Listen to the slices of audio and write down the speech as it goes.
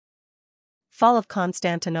Fall of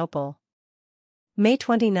Constantinople. May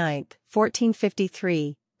 29,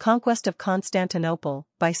 1453, Conquest of Constantinople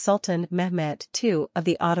by Sultan Mehmet II of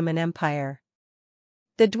the Ottoman Empire.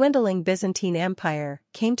 The dwindling Byzantine Empire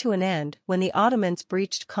came to an end when the Ottomans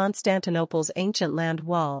breached Constantinople's ancient land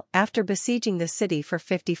wall after besieging the city for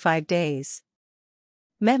 55 days.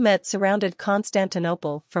 Mehmet surrounded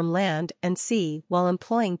Constantinople from land and sea while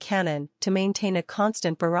employing cannon to maintain a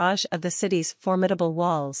constant barrage of the city's formidable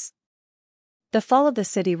walls. The fall of the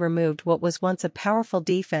city removed what was once a powerful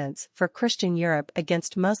defense for Christian Europe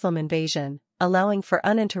against Muslim invasion, allowing for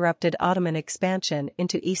uninterrupted Ottoman expansion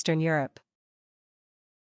into Eastern Europe.